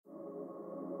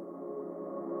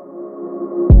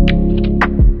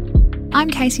I'm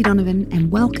Casey Donovan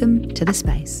and welcome to The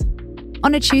Space.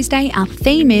 On a Tuesday, our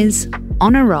theme is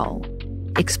On a Roll,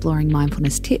 exploring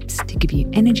mindfulness tips to give you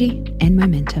energy and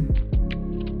momentum.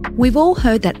 We've all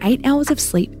heard that 8 hours of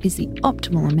sleep is the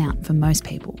optimal amount for most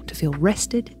people to feel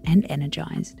rested and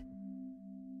energised.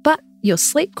 But your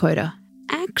sleep quota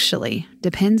actually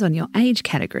depends on your age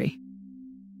category.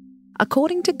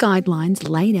 According to guidelines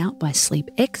laid out by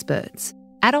sleep experts,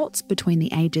 adults between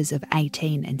the ages of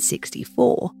 18 and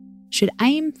 64 should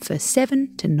aim for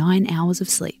 7 to 9 hours of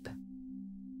sleep.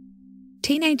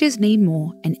 Teenagers need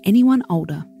more and anyone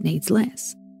older needs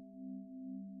less.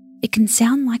 It can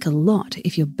sound like a lot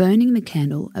if you're burning the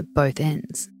candle at both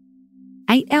ends.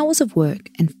 8 hours of work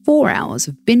and 4 hours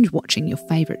of binge watching your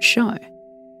favourite show.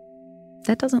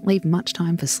 That doesn't leave much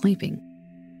time for sleeping.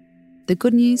 The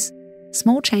good news,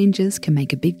 small changes can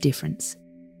make a big difference.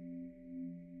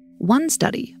 One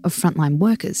study of frontline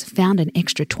workers found an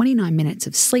extra 29 minutes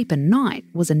of sleep a night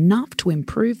was enough to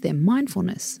improve their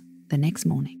mindfulness the next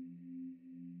morning.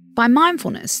 By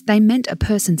mindfulness, they meant a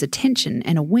person's attention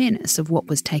and awareness of what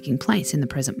was taking place in the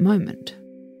present moment.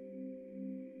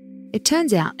 It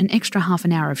turns out an extra half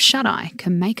an hour of shut-eye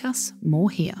can make us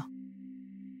more here.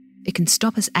 It can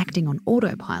stop us acting on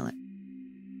autopilot.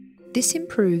 This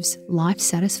improves life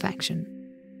satisfaction.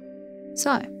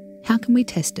 So, how can we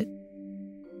test it?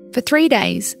 For 3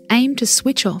 days, aim to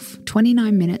switch off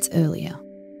 29 minutes earlier.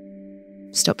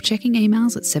 Stop checking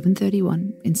emails at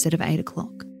 7:31 instead of 8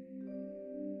 o'clock.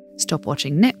 Stop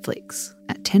watching Netflix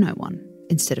at 10:01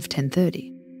 instead of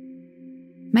 10:30.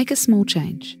 Make a small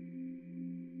change.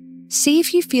 See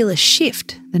if you feel a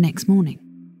shift the next morning.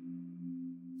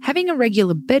 Having a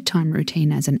regular bedtime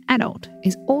routine as an adult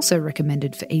is also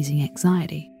recommended for easing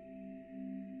anxiety.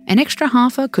 An extra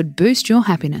half-hour could boost your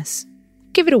happiness.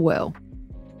 Give it a whirl.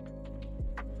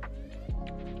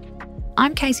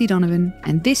 I'm Casey Donovan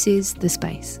and this is The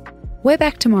Space. We're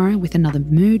back tomorrow with another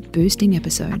mood-boosting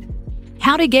episode.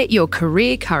 How to get your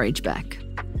career courage back.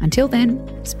 Until then,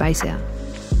 space out.